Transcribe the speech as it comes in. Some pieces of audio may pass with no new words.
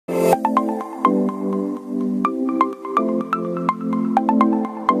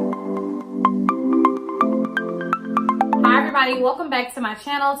everybody, welcome back to my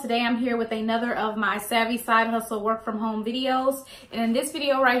channel. Today I'm here with another of my Savvy Side Hustle work from home videos. And in this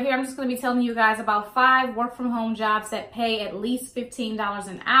video right here, I'm just going to be telling you guys about 5 work from home jobs that pay at least $15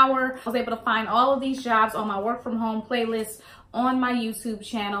 an hour. I was able to find all of these jobs on my work from home playlist on my YouTube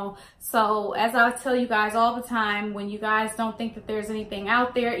channel. So as I tell you guys all the time, when you guys don't think that there's anything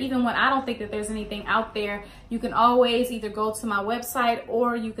out there, even when I don't think that there's anything out there, you can always either go to my website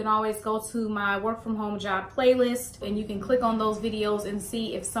or you can always go to my work from home job playlist, and you can click on those videos and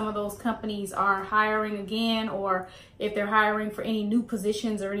see if some of those companies are hiring again or if they're hiring for any new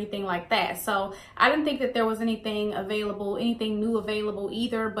positions or anything like that. So I didn't think that there was anything available, anything new available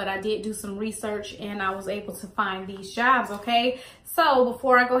either, but I did do some research and I was able to find these jobs, okay? So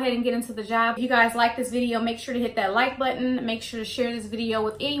before I go ahead and get into the job, if you guys like this video, make sure to hit that like button. Make sure to share this video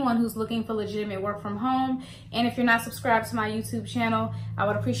with anyone who's looking for legitimate work from home. And if you're not subscribed to my YouTube channel, I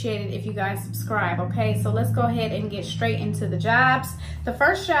would appreciate it if you guys subscribe, okay? So let's go ahead and get straight into the jobs. The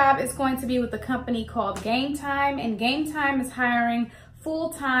first job is going to be with a company called GameTime, and GameTime is hiring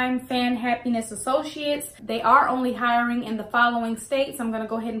full-time fan happiness associates. They are only hiring in the following states. I'm going to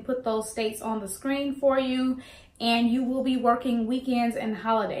go ahead and put those states on the screen for you. And you will be working weekends and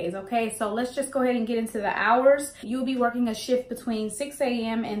holidays, okay? So let's just go ahead and get into the hours. You'll be working a shift between 6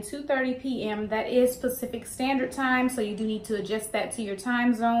 a.m. and 2:30 p.m. That is Pacific Standard Time, so you do need to adjust that to your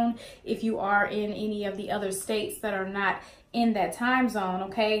time zone if you are in any of the other states that are not in that time zone,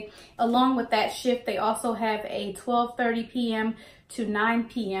 okay? Along with that shift, they also have a 12:30 p.m. to 9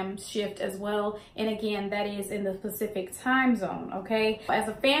 p.m. shift as well. And again, that is in the Pacific time zone, okay? As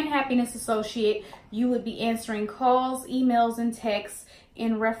a fan happiness associate, you would be answering calls, emails, and texts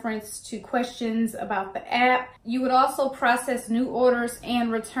in reference to questions about the app. You would also process new orders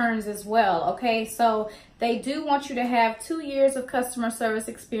and returns as well, okay? So they do want you to have 2 years of customer service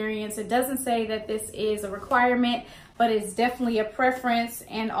experience. It doesn't say that this is a requirement, but it's definitely a preference,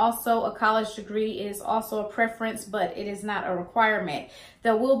 and also a college degree is also a preference, but it is not a requirement.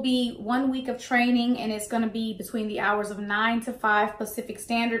 There will be 1 week of training, and it's going to be between the hours of 9 to 5 Pacific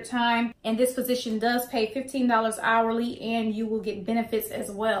Standard Time. And this position does pay $15 hourly, and you will get benefits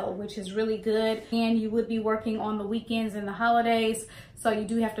as well, which is really good. And you would be working on the weekends and the holidays, so you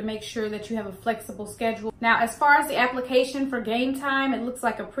do have to make sure that you have a flexible schedule. Now, as far as the application for GameTime, it looks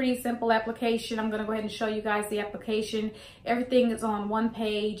like a pretty simple application. I'm going to go ahead and show you guys the application. Everything is on one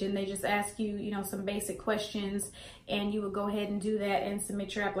page, and they just ask you, some basic questions, and you would go ahead and do that and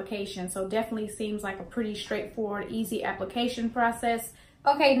submit your application. So definitely seems like a pretty straightforward, easy application process.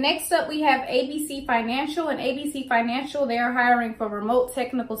 Okay, next up we have ABC Financial, and ABC Financial, they are hiring for remote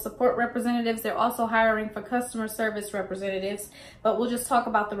technical support representatives. They're also hiring for customer service representatives, but we'll just talk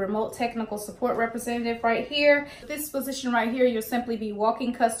about the remote technical support representative right here. This position right here, you'll simply be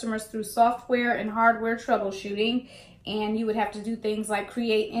walking customers through software and hardware troubleshooting. And you would have to do things like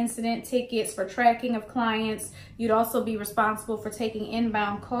create incident tickets for tracking of clients. You'd also be responsible for taking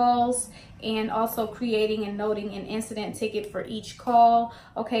inbound calls and also creating and noting an incident ticket for each call.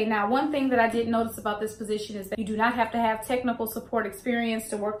 Okay, now one thing that I did notice about this position is that you do not have to have technical support experience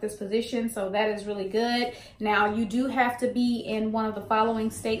to work this position, so that is really good. Now, you do have to be in one of the following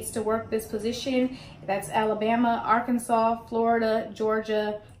states to work this position. That's Alabama, Arkansas, Florida,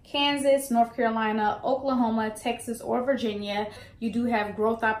 Georgia, Kansas, North Carolina, Oklahoma, Texas, or Virginia. You do have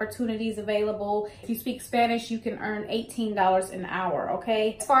growth opportunities available. If you speak Spanish, you can earn $18 an hour,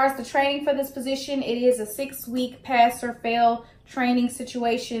 okay? As far as the training for this position, it is a 6-week pass or fail training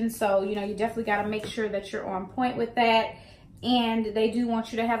situation. So, you definitely got to make sure that you're on point with that. And they do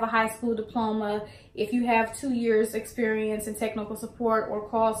want you to have a high school diploma. If you have 2 years experience in technical support or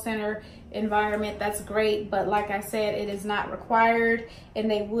call center environment, that's great. But like I said, it is not required, and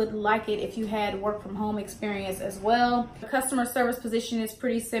they would like it if you had work from home experience as well. The customer service position is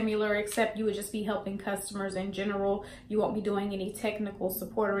pretty similar, except you would just be helping customers in general. You won't be doing any technical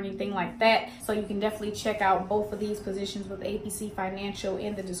support or anything like that. So you can definitely check out both of these positions with ABC Financial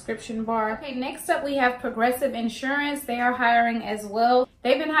in the description bar. Okay, next up we have Progressive Insurance. They are hiring as well.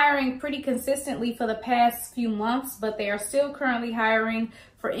 They've been hiring pretty consistently for the past few months, but they are still currently hiring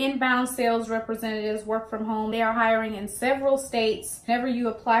for inbound sales representatives, work from home. They are hiring in several states. Whenever you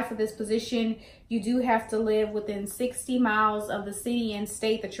apply for this position, you do have to live within 60 miles of the city and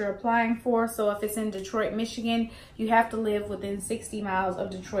state that you're applying for. So if it's in Detroit, Michigan, you have to live within 60 miles of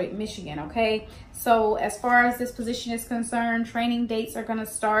Detroit, Michigan, okay? So as far as this position is concerned, training dates are gonna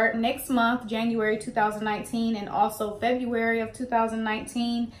start next month, January 2019, and also February of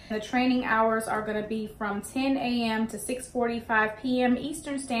 2019. The training hours are gonna be from 10 a.m. to 6:45 p.m.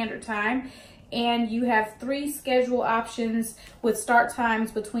 Eastern Standard Time. and you have 3 schedule options with start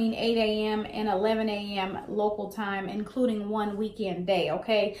times between 8 a.m. and 11 a.m. local time, including 1 weekend day,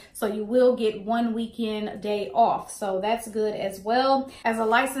 okay? So you will get 1 weekend day off, so that's good as well. As a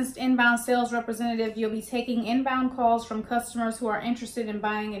licensed inbound sales representative, you'll be taking inbound calls from customers who are interested in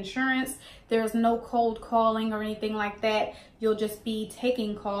buying insurance. There's no cold calling or anything like that. You'll just be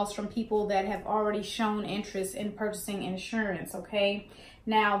taking calls from people that have already shown interest in purchasing insurance, okay?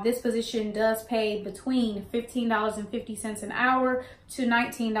 Now, this position does pay between $15.50 an hour to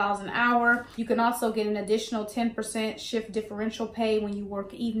 $19 an hour. You can also get an additional 10% shift differential pay when you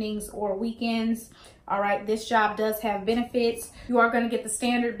work evenings or weekends. All right, this job does have benefits. You are going to get the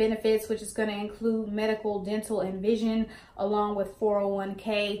standard benefits, which is going to include medical, dental, and vision, along with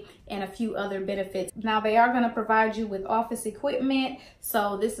 401k and a few other benefits. Now, they are going to provide you with office equipment,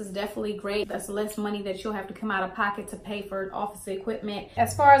 so this is definitely great. That's less money that you'll have to come out of pocket to pay for office equipment.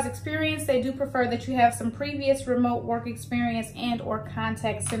 As far as experience, they do prefer that you have some previous remote work experience and or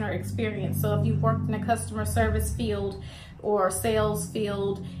contact center experience. So if you've worked in a customer service field or sales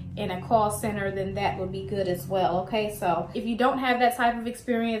field in a call center, then that would be good as well, okay? So if you don't have that type of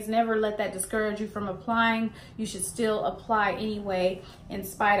experience, never let that discourage you from applying. You should still apply anyway in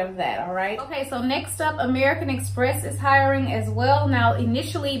spite of that, all right? Okay, so next up, American Express is hiring as well. Now,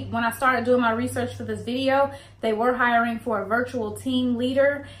 initially, when I started doing my research for this video, they were hiring for a virtual team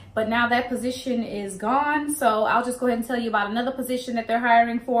leader, but now that position is gone. So I'll just go ahead and tell you about another position that they're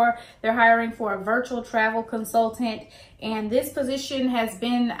hiring for. They're hiring for a virtual travel consultant. And this position has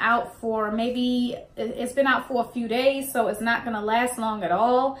been out for it's been out for a few days, so it's not gonna last long at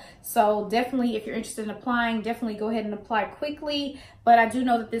all. So definitely, if you're interested in applying, definitely go ahead and apply quickly. But I do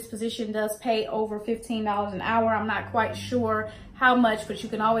know that this position does pay over $15 an hour. I'm not quite sure how much, but you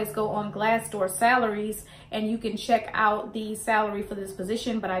can always go on Glassdoor salaries and you can check out the salary for this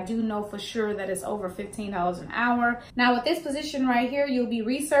position, but I do know for sure that it's over $15 an hour. Now with this position right here, you'll be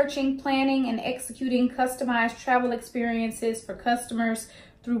researching, planning, and executing customized travel experiences for customers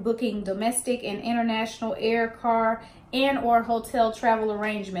through booking domestic and international air, car, and or hotel travel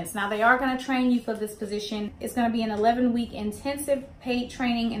arrangements. Now they are going to train you for this position. It's going to be an 11-week intensive paid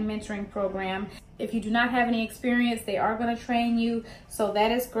training and mentoring program. If you do not have any experience, they are going to train you, so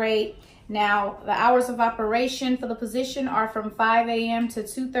that is great. Now, the hours of operation for the position are from 5 a.m. to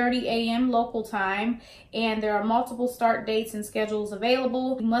 2:30 a.m. local time, and there are multiple start dates and schedules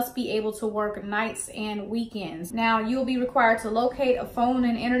available. You must be able to work nights and weekends. Now, you'll be required to locate a phone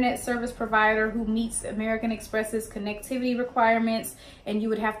and internet service provider who meets American Express's connectivity requirements, and you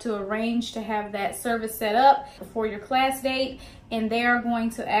would have to arrange to have that service set up before your class date. And they are going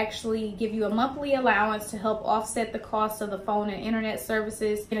to actually give you a monthly allowance to help offset the cost of the phone and internet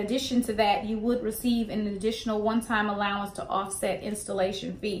services. In addition to that, you would receive an additional one-time allowance to offset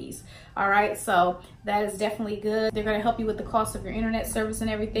installation fees. All right, so that is definitely good. They're going to help you with the cost of your internet service and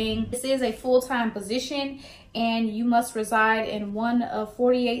everything. This is a full-time position, and you must reside in one of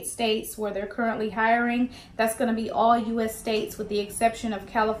 48 states where they're currently hiring. That's going to be all U.S. states with the exception of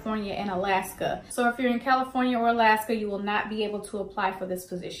California and Alaska. So if you're in California or Alaska, you will not be able to apply for this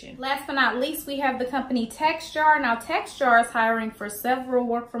position. Last but not least, we have the company TaxJar. Now, TaxJar is hiring for several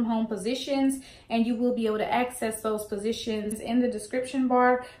work-from-home positions, and you will be able to access those positions in the description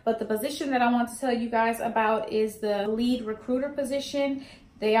bar. But the position that I want to tell you guys about is the lead recruiter position.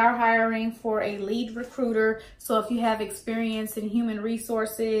 They are hiring for a lead recruiter. So if you have experience in human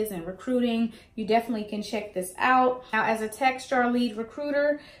resources and recruiting, you definitely can check this out. Now, as a TaxJar lead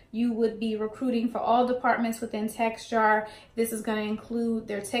recruiter, you would be recruiting for all departments within TaxJar. This is going to include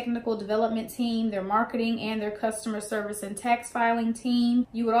their technical development team, their marketing, and their customer service and tax filing team.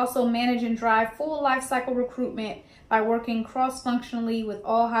 You would also manage and drive full lifecycle recruitment by working cross-functionally with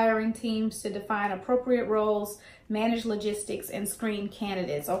all hiring teams to define appropriate roles, manage logistics, and screen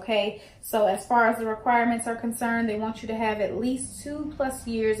candidates, okay? So as far as the requirements are concerned, they want you to have at least 2+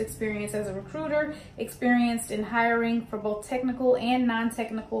 years experience as a recruiter, experienced in hiring for both technical and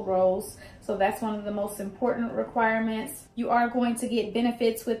non-technical roles. So that's one of the most important requirements. You are going to get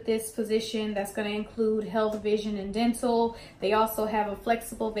benefits with this position. That's going to include health, vision, and dental. They also have a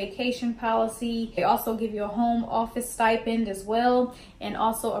flexible vacation policy. They also give you a home office stipend as well, and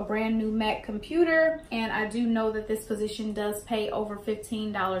also a brand new Mac computer. And I do know that this position does pay over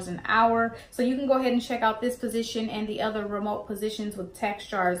 $15 an hour. So you can go ahead and check out this position and the other remote positions with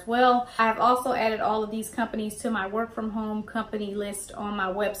TaxJar as well. I've also added all of these companies to my work from home company list on my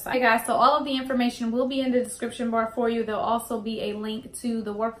website. Hey guys, so all of the information will be in the description bar for you. There'll also be a link to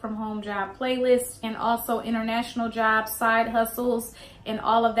the work from home job playlist and also international jobs, side hustles, and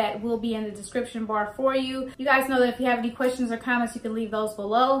all of that will be in the description bar for you. You guys know that if you have any questions or comments, you can leave those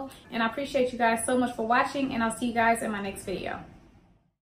below. And I appreciate you guys so much for watching, and I'll see you guys in my next video.